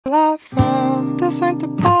this ain't the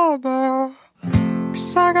Bible.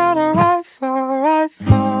 'Cause I got a rifle.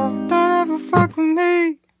 Don't ever fuck with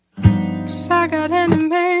me. 'Cause I got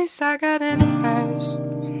enemies.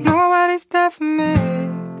 Nobody's there for me.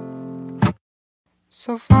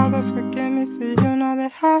 So Father, forgive me, for you know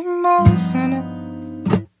that I'm always sinning.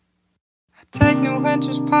 I take new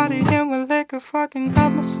interest, partying with liquor, fucking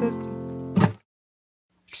up my system.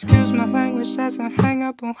 Excuse my language as I hang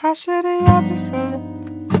up on how shitty I be feeling.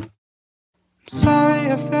 I'm sorry,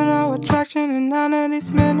 I feel no attraction in none of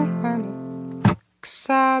these men and women. 'Cause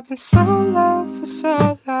I've been so low for so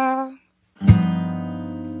long.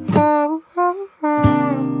 Oh,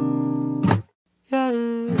 yeah.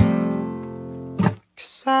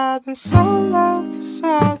 'Cause I've been so low for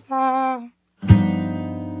so long.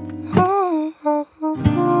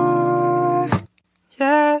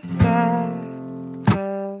 Yeah.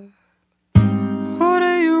 Who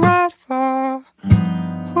do you ride for?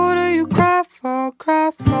 Who do you cry for?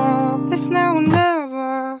 It's now or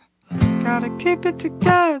never. Gotta keep it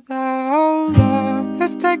together, oh Lord,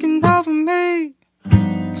 it's taking over me.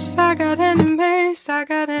 'Cause I got enemies.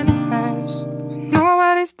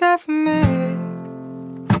 Nobody's there for me.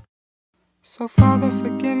 So Father,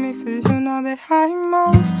 forgive me, for you know that I'm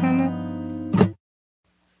always sinning.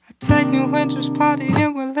 I take new interest,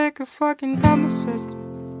 partying with liquor, fucking up my system.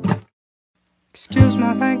 Excuse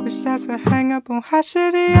my language as I hang up on how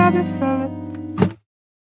shitty I be feeling.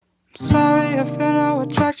 I'm sorry, I feel no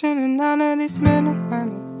attraction in none of these men and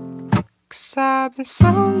women. 'Cause I've been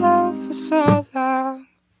so low for so long.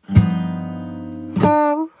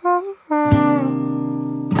 Oh,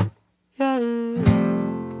 yeah.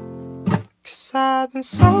 'Cause I've been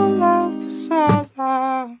so low for so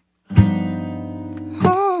long.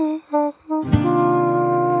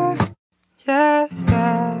 Yeah.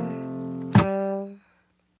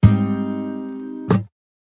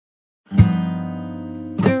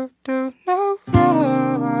 You do no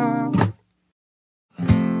wrong.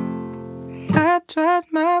 I tried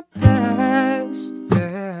my best,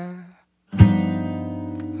 yeah,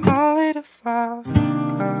 only to fall.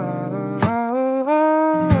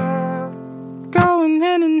 Going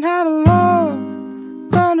in and out of love,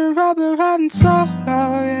 burning rubber, riding solo,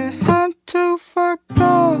 yeah, I'm too fucked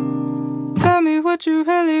up. Tell me what you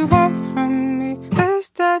really want from me. Is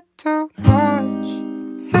that too much?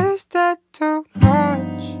 Is that too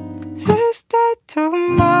much? Is that too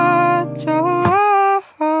much? Oh,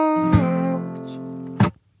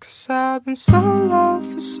 'cause I've been so low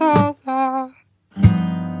for so long.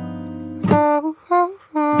 Oh,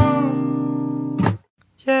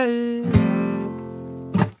 yeah.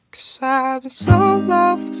 'Cause I've been so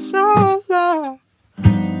low for so long.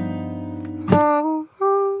 Oh,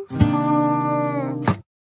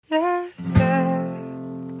 yeah.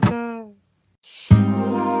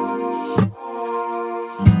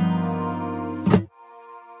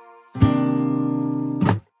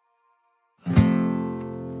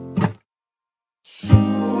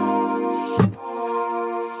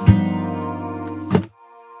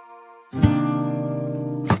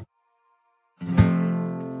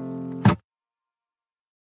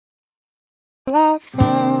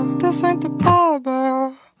 This ain't the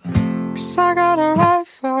Bible. 'Cause I got a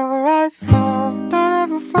rifle. Don't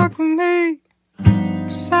ever fuck with me.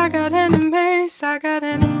 'Cause I got enemies.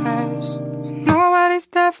 Nobody's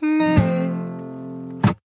there for me.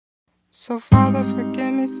 So Father,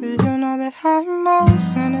 forgive me, for you know that I'm always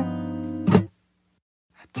sinning.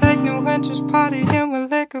 I take new interest, partying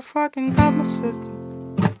with liquor, fucking up my system.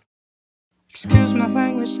 Excuse my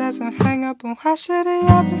language as I hang up on how shitty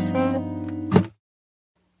I be feeling.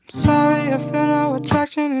 I'm sorry, I feel no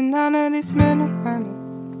attraction in none of these men and women.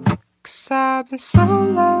 'Cause I've been so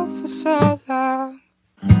low for so long.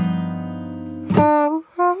 Oh,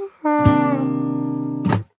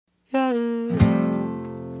 yeah.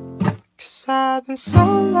 'Cause I've been so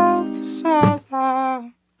low for so long. Oh, yeah. 'Cause I've been so low for so long. Oh, yeah. 'Cause I've been so low for so long. Oh, yeah. 'Cause I've been so low for so long. Oh, yeah. 'Cause I've been so low for so long. Oh, yeah. 'Cause I've been so low for so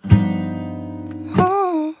long.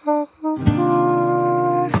 Oh,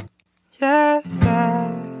 yeah.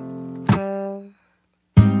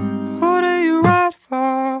 Who do you ride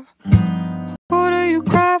for? Who do you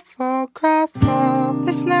cry for?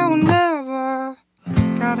 It's now or never.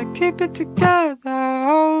 Gotta keep it together,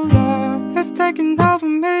 oh Lord, it's taking over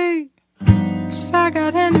me. 'Cause I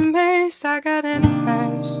got enemies.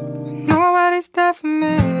 Nobody's there for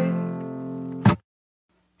me.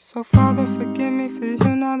 So Father, forgive me, for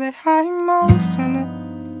you know that I'm always sinning.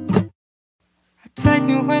 I take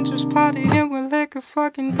new interest, partying with liquor,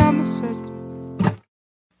 fucking up my system.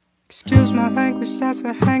 Excuse my language as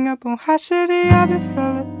I hang up on how shitty I be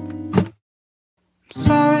feeling. I'm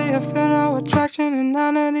sorry, I feel no attraction in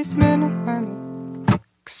none of these men and women.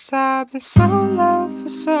 'Cause I've been so low for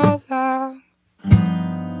so long.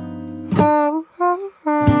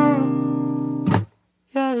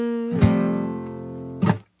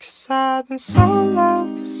 been so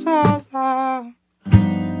low for so long.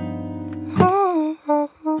 Oh, oh,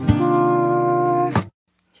 oh, oh.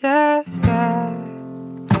 Yeah, yeah,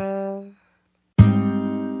 yeah.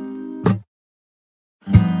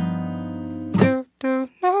 You do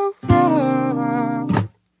no wrong,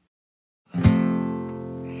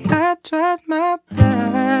 and I tried my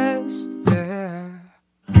best, yeah,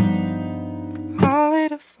 only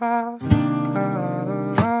to fall.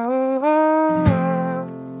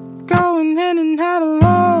 Going in and out of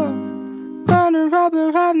love, burning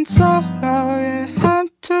rubber, riding solo, yeah, I'm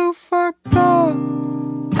too fucked up.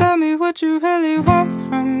 Tell me what you really want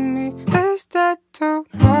from me. Is that too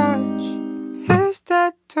much? Is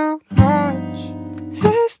that too much?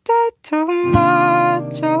 Is that too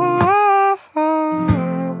much? Oh,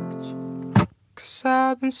 oh, 'cause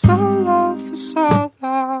I've been so low for so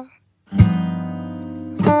long.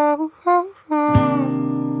 Oh, oh,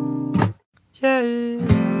 oh. Yeah,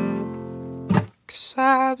 yeah. 'Cause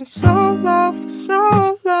I've been so low for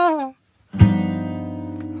so long.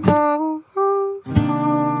 Oh, oh,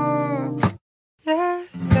 oh. Yeah,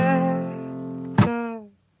 yeah, yeah.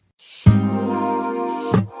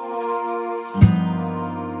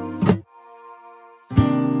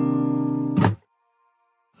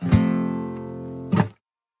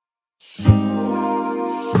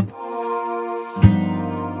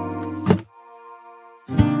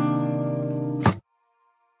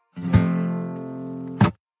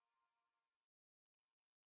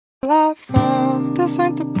 Life, this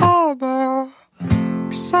ain't the Bible.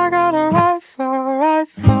 'Cause I got a rifle.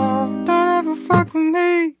 Don't ever fuck with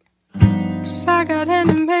me. 'Cause I got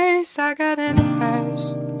enemies.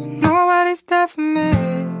 Nobody's there for me.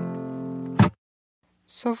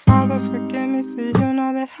 So Father, forgive me, for you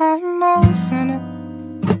know that I'm always sinning.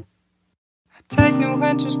 I take new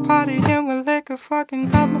interest, partying with liquor,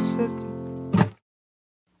 fucking up my system.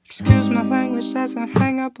 Excuse my language as I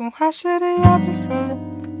hang up on how shitty I be feeling.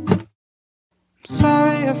 I'm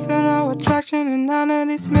sorry, I feel no attraction in none of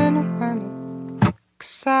these men or women.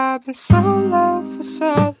 'Cause I've been so low for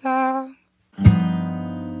so long.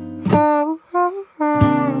 Oh, oh,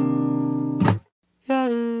 oh. Yeah,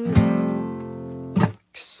 yeah.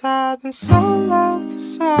 'Cause I've been so low for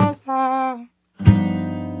so long.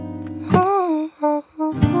 Oh, oh,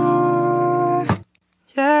 oh, oh.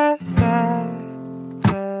 Yeah, yeah,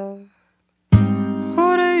 yeah. Who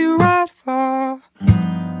do you ride for?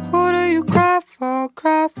 Who do you cry for?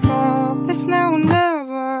 It's now or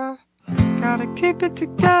never. Gotta keep it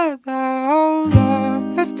together, oh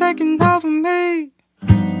Lord. It's taking over me.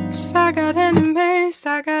 'Cause I got enemies.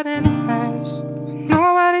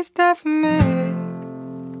 Nobody's there for me.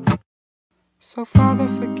 So Father,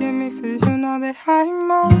 forgive me, for you know that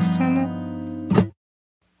I'm always sinning.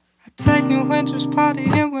 I take new interest,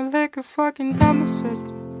 partying with liquor, fucking up my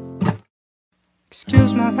system.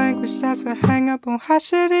 Excuse my language as I hang up on how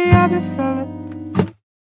shitty I be feeling.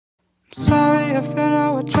 I'm sorry, I feel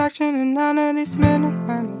no attraction in none of these men or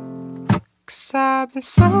women. 'Cause I've been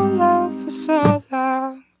so low for so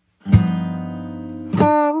long.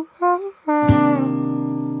 Oh, oh, oh.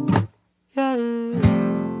 Yeah,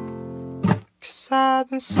 yeah. 'Cause I've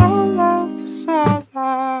been so low for so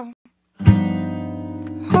long.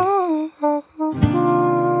 Oh, oh, oh,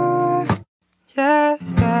 oh. Yeah,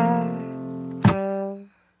 yeah, yeah.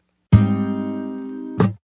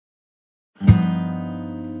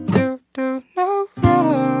 You do no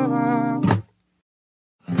wrong,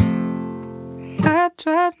 and I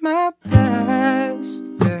tried my best,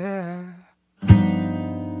 yeah,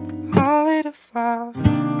 only to fall.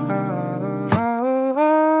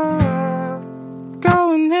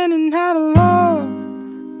 Going in and out of love,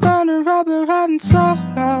 burning rubber, riding solo,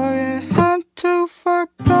 yeah, I'm too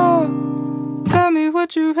fucked up. Tell me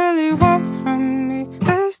what you really want from me.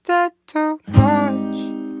 Is that too much?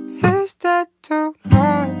 Is that too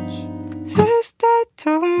much? Is that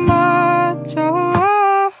too much? Oh,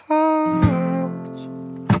 oh, oh.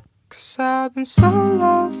 'Cause I've been so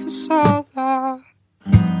low for so long.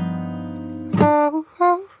 Oh,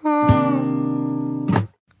 oh, oh.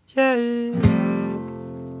 Yeah, yeah.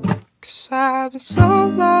 'Cause I've been so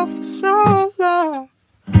low for so long.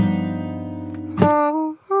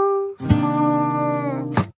 Oh, oh,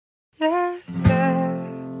 oh. Yeah, yeah,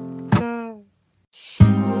 yeah.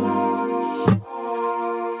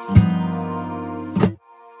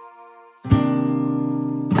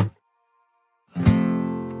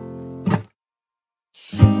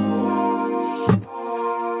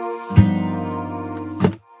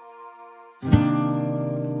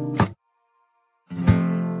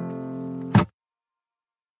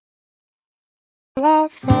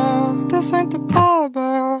 Life, this ain't the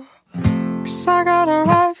Bible. 'Cause I got a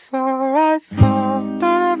rifle. right for. Don't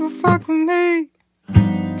ever fuck with me,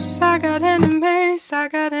 'cause I got enemies, I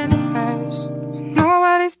got enemies.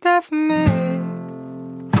 Nobody's there for me.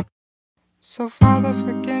 So Father,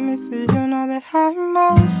 forgive me, for you know that I'm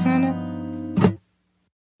a sinner.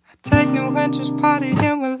 I take new interest,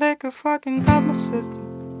 partying with liquor, fucking up my system.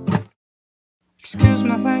 Excuse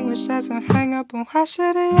my language as I hang up on how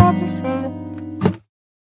shitty I be feeling.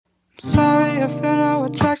 I'm sorry, I feel no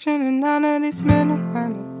attraction to none of these men and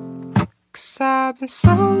women, 'cause I've been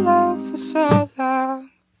so low for so long.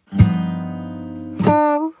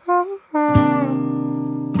 Oh, oh, oh,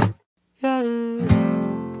 yeah, yeah.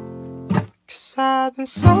 'Cause I've been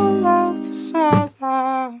so low for so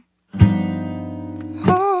long.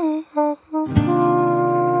 Oh, oh, oh,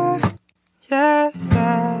 oh, yeah,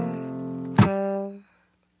 yeah, yeah.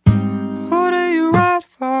 Who do you ride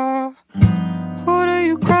for? Who do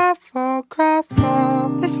you cry for? Cry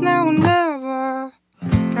for? It's now or never.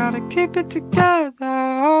 Gotta keep it together.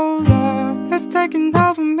 Oh Lord, it's taking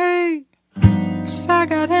over me, 'cause I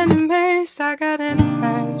got enemies, I got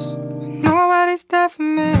enemies. Nobody's there for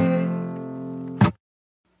me.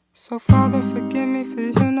 So Father, forgive me, for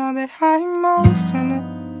you know that I'm a sinner.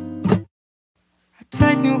 I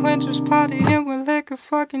take new interest, partying with liquor,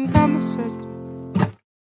 fucking up my system.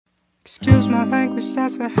 Excuse my language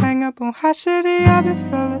as I hang up on how shitty I be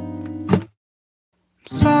feeling.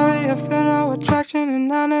 I'm sorry, I feel no attraction to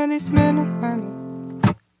none of these men and women,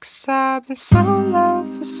 'cause I've been so low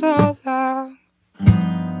for so long.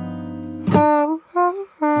 Oh, oh,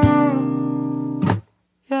 oh,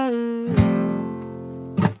 yeah, yeah.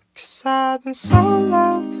 'Cause I've been so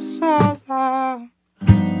low for so long.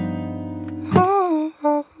 Oh,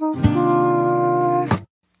 oh, oh, oh,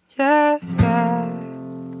 yeah, yeah,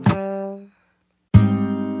 yeah.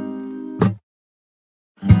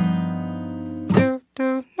 You do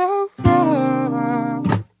no wrong,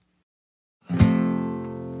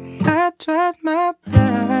 and I tried my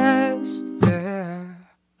best, yeah,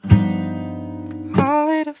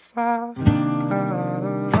 only to fall.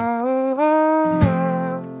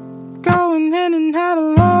 Going in and out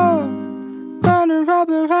of love, burning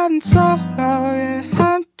rubber, riding solo, yeah,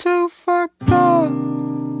 I'm too fucked up.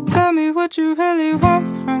 Tell me what you really want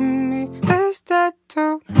from me. Is that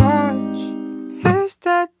too much? Is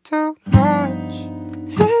that too much?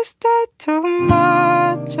 Is that too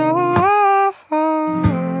much? Oh, oh,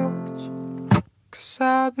 oh. 'Cause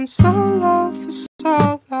I've been so low for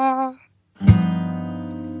so long.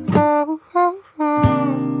 Oh, oh, oh,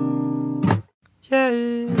 yeah,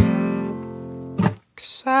 yeah.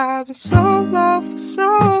 'Cause I've been so low for so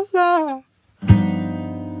long.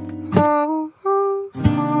 Oh, oh,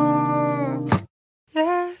 oh,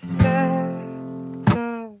 yeah, yeah,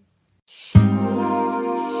 yeah.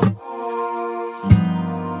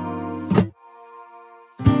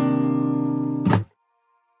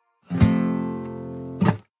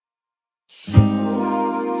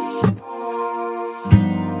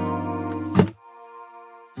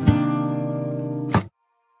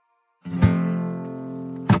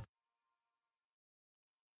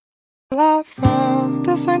 Life,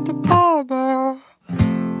 this ain't the Bible,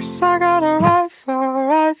 'cause I got a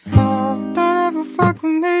rifle. Don't ever fuck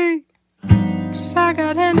with me, 'cause I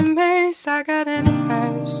got enemies, I got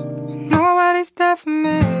enemies. Nobody's there for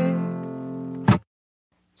me.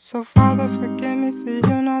 So Father, forgive me, for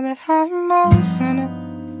you know that I'm a sinner.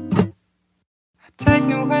 I take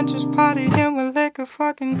new interest, partying with liquor,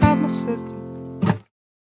 fucking up my system.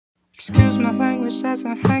 Excuse my language as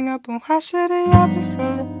I hang up on how shitty I be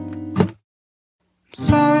feeling. I'm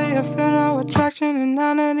sorry, I feel no attraction to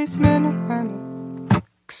none of these men and women,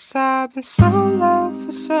 'cause I've been so low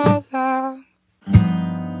for so long.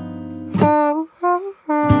 Oh, oh,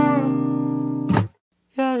 oh,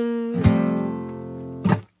 yeah, yeah.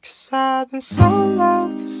 'Cause I've been so low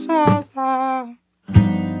for so long.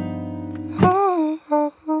 Oh,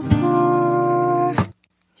 oh, oh, oh,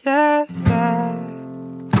 yeah, yeah,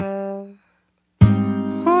 yeah.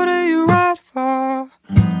 Who do you ride for?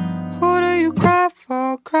 Who do you cry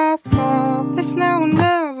for? Cry for? It's now or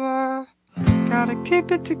never. Gotta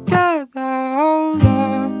keep it together. Oh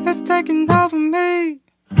Lord, it's taking over me,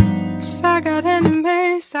 'cause I got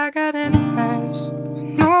enemies, I got enemies.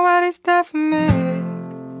 Nobody's there for me.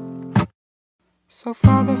 So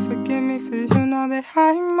Father, forgive me, for you know that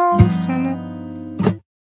I'm a sinner.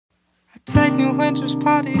 I take new interest,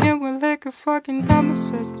 partying with liquor, fucking up my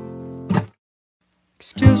system.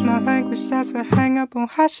 Excuse my language as I hang up on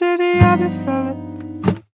how shitty I be feeling.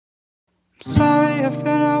 I'm sorry, I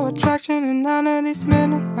feel no attraction to none of these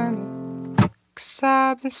men and women, 'cause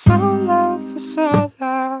I've been so low for so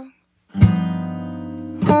long.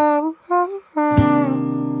 Oh, oh, oh,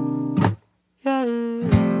 yeah,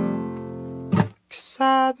 yeah. 'Cause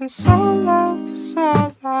I've been so low for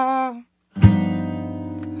so long.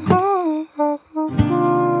 Oh, oh, oh,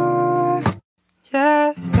 oh.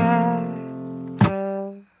 Yeah, yeah,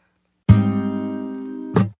 yeah.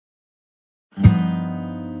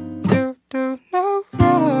 You do no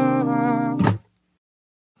wrong.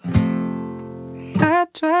 I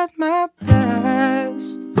tried my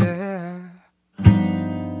best, yeah,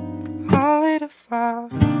 only to fall.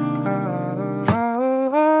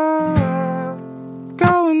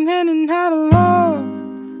 Going in and out of love,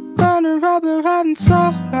 burning rubber, riding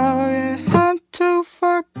solo, yeah, I'm too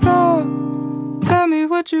fucked up. Tell me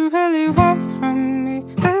what you really want from me.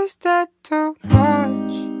 Is that too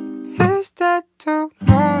much? Is that too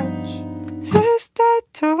much? Is that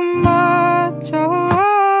too much?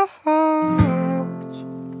 Oh, oh.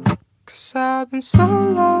 'Cause I've been so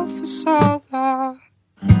low for so long.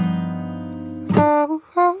 Oh,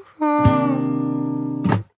 oh,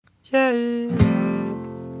 oh. Yeah, yeah.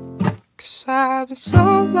 'Cause I've been so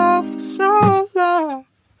low for so long.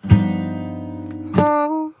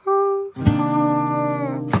 Oh, oh,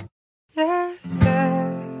 oh. Yeah,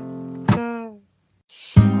 yeah, yeah.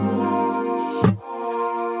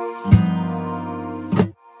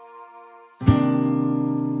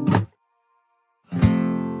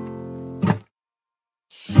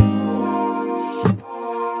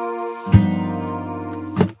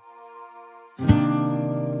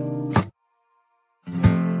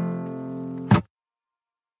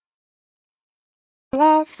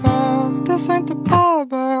 Rifle, this ain't the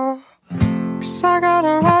Bible. 'Cause I got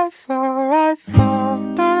a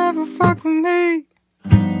rifle. Don't ever fuck with me.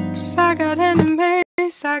 'Cause I got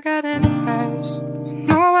enemies.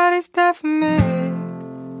 Nobody's there for me.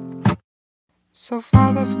 So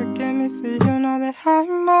Father, forgive me, for you know that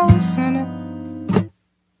I'm a sinner.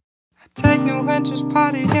 I take no interest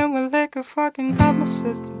partying with liquor, fucking up my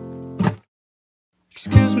system.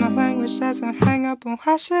 Excuse my language as I hang up on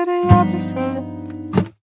how shitty I be feeling.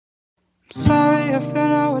 I'm sorry, I feel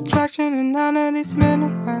no attraction in none of these men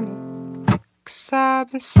or women. 'Cause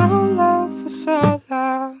I've been so low for so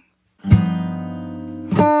long.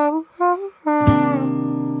 Oh, oh, oh.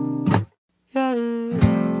 Yeah,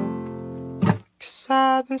 yeah. 'Cause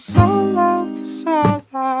I've been so low for so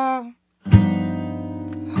long.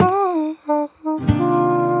 Oh, oh, oh,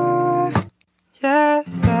 oh. Yeah,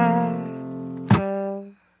 yeah, yeah.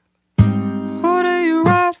 Who do you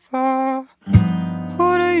ride for? Who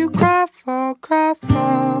do you cry for?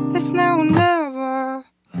 It's now or never.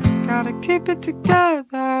 Gotta keep it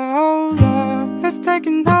together, oh Lord, it's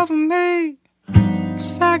taking over me.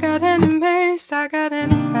 'Cause I got enemies.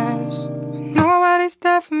 Nobody's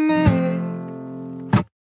there for me.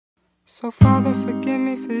 So Father, forgive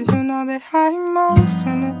me, for you know that I'm a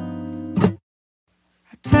sinner.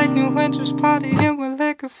 I take no interest partying with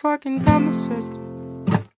liquor, fucking up my system.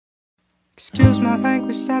 Excuse my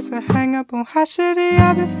language as I hang up on how shitty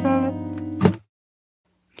I be feeling.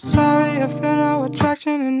 I'm sorry, I feel no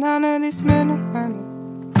attraction in none of these men or women.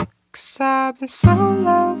 'Cause I've been so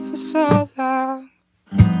low for so long.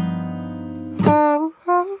 Oh,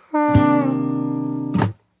 oh, oh.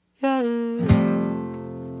 Yeah, yeah.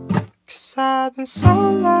 'Cause I've been so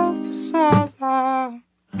low for so long.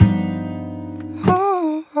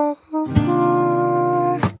 Oh, oh, oh,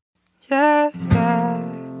 oh. Yeah, yeah,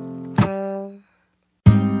 yeah.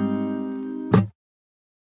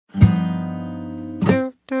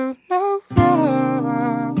 You do no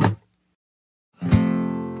wrong.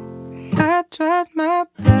 I tried my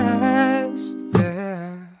best,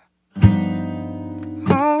 yeah,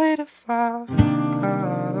 only to fall.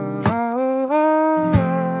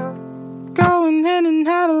 Going in and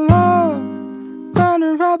out of love,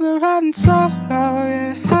 burning rubber, riding solo,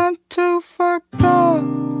 yeah, I'm too fucked up.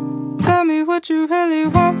 Tell me what you really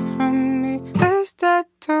want from me. Is that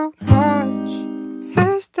too much?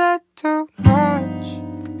 Is that too much?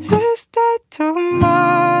 Is that too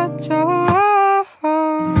much? Oh, oh,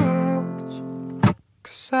 oh.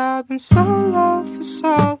 'Cause I've been so low for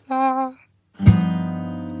so long.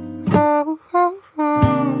 Oh, oh,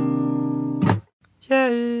 oh. Yeah,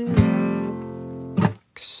 yeah.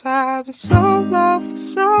 'Cause I've been so low for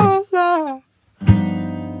so long.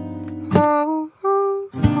 Oh, oh,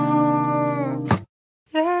 oh.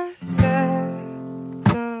 Yeah, yeah,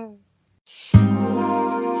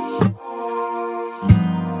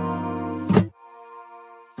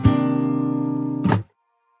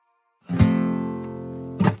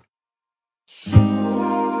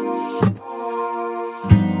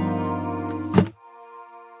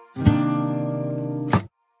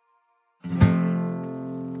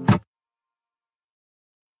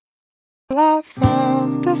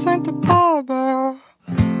 this ain't the Bible.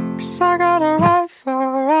 'Cause I got a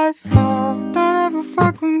rifle. Don't ever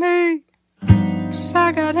fuck with me. 'Cause I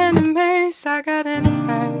got enemies.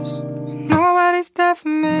 Nobody's there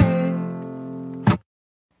for me.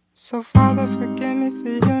 So Father, forgive me,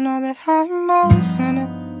 for you know that I'm a sinner.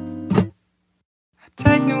 I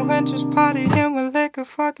take no interest partying with liquor,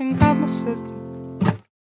 fucking up my system.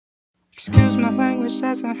 Excuse my language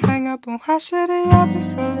as I hang up on how shitty I be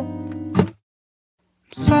feeling.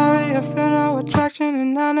 I'm sorry, I feel no attraction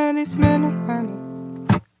in none of these men and women.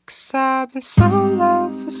 'Cause I've been so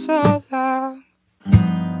low for so long.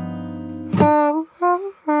 Oh,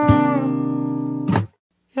 oh, oh.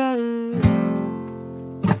 Yeah, yeah.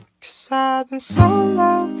 'Cause I've been so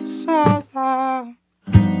low for so long.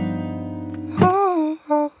 Oh,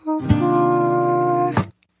 oh, oh, oh.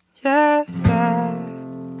 Yeah, yeah,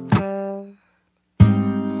 yeah.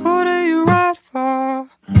 Who do you ride for?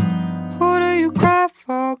 Who do you cry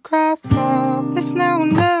for? It's now or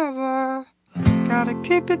never. Gotta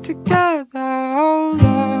keep it together, oh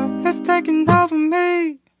Lord. It's taking over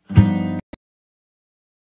me.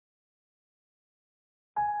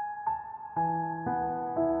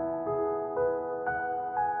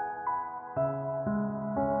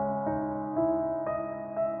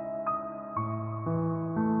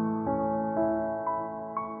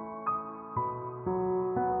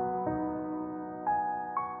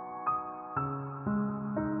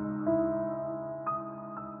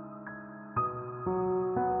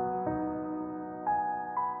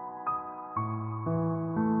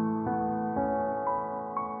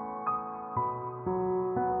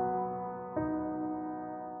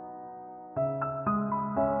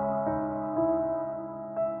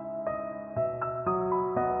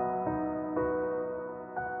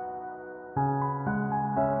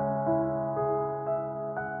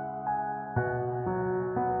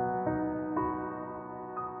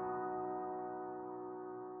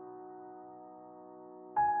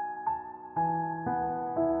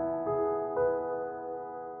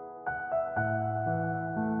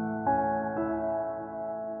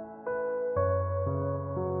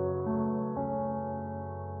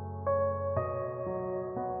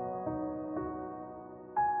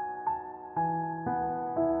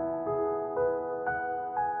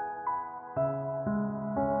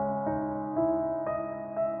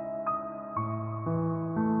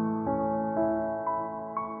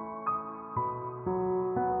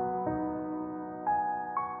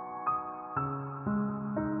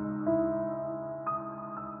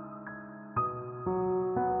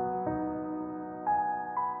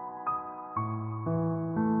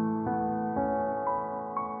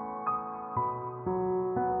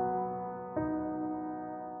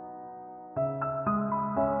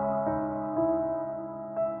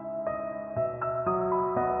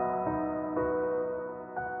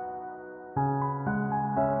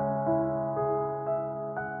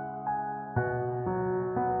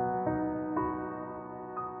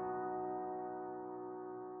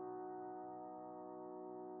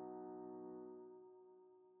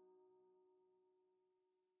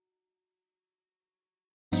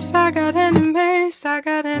 I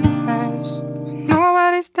got enemies.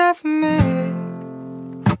 Nobody's there for me.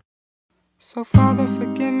 So Father,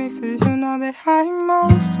 forgive me, for you know that I'm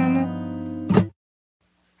a sinner.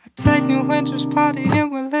 I take no interest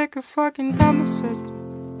partying with liquor, fucking up my system.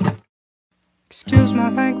 Excuse my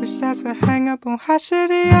language as I hang up on how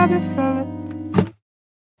shitty I be feeling.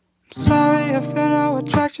 I'm sorry, I feel no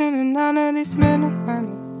attraction in none of these men and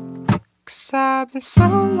women. 'Cause I've been so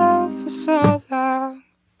low for so long.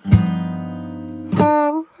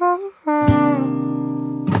 Oh, oh, oh.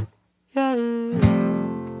 Yeah, yeah.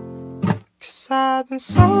 'Cause I've been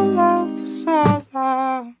so low for so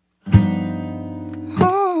long.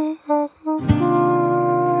 Oh, oh, oh,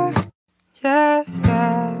 oh. Yeah,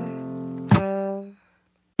 yeah, yeah.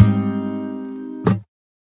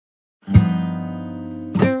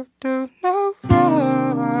 You do no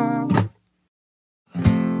wrong.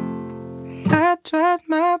 I tried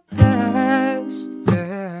my best,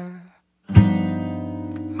 yeah.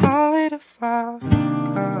 Only to fall.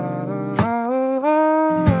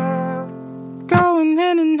 Going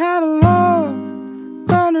in and out of love,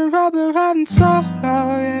 burning rubber, riding solo,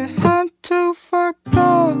 yeah. I'm too fucked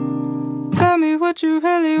up. Tell me what you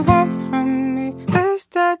really want from me. Is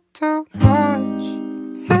that too much?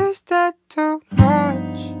 Is that too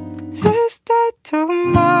much? Is that too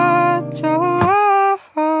much? Oh,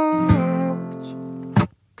 oh.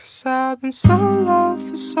 'Cause I've been so low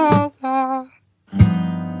for so long.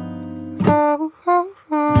 Oh, oh,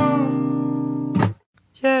 oh.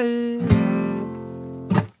 Yeah, yeah.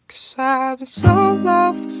 'Cause I've been so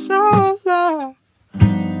low for so long.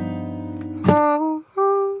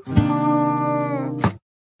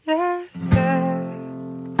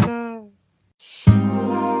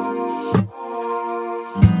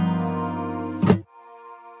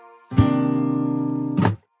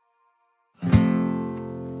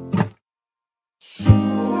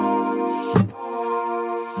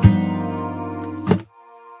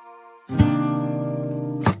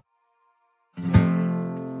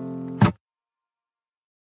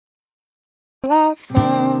 I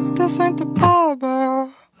fall. This ain't the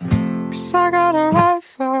Bible, 'cause I got a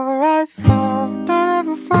rifle. Don't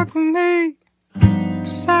ever fuck with me,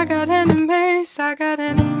 'cause I got enemies.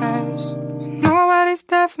 Nobody's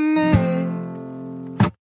there for me.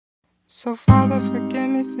 So Father, forgive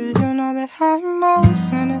me, for you know that I'm a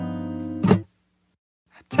sinner.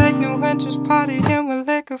 I take no interest partying with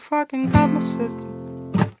liquor, fucking up my system.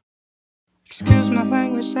 Excuse my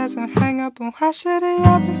language, that's a hang up on how shitty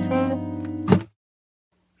I be feeling.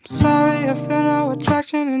 I'm sorry, I feel no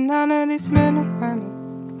attraction in none of these men and women,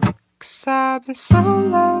 'cause I've been so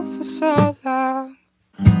low for so long.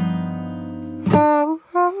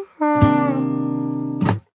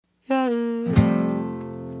 Yeah.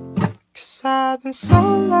 'Cause I've been so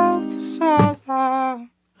low for so long.